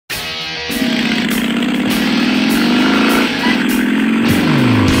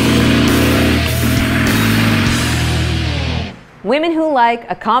Women who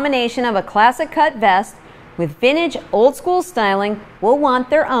like a combination of a classic cut vest with vintage old school styling will want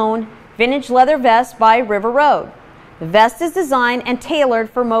their own vintage leather vest by River Road. The vest is designed and tailored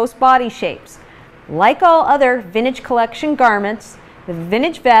for most body shapes. Like all other vintage collection garments, the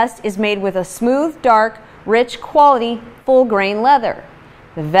vintage vest is made with a smooth, dark, rich quality, full grain leather.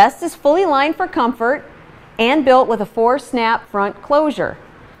 The vest is fully lined for comfort and built with a 4-snap front closure.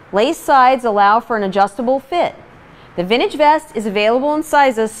 Lace sides allow for an adjustable fit. The vintage vest is available in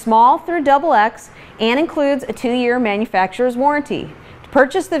sizes small through XXX and includes a 2-year manufacturer's warranty. To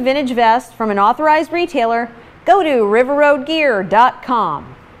purchase the vintage vest from an authorized retailer, go to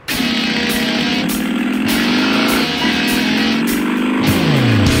riverroadgear.com.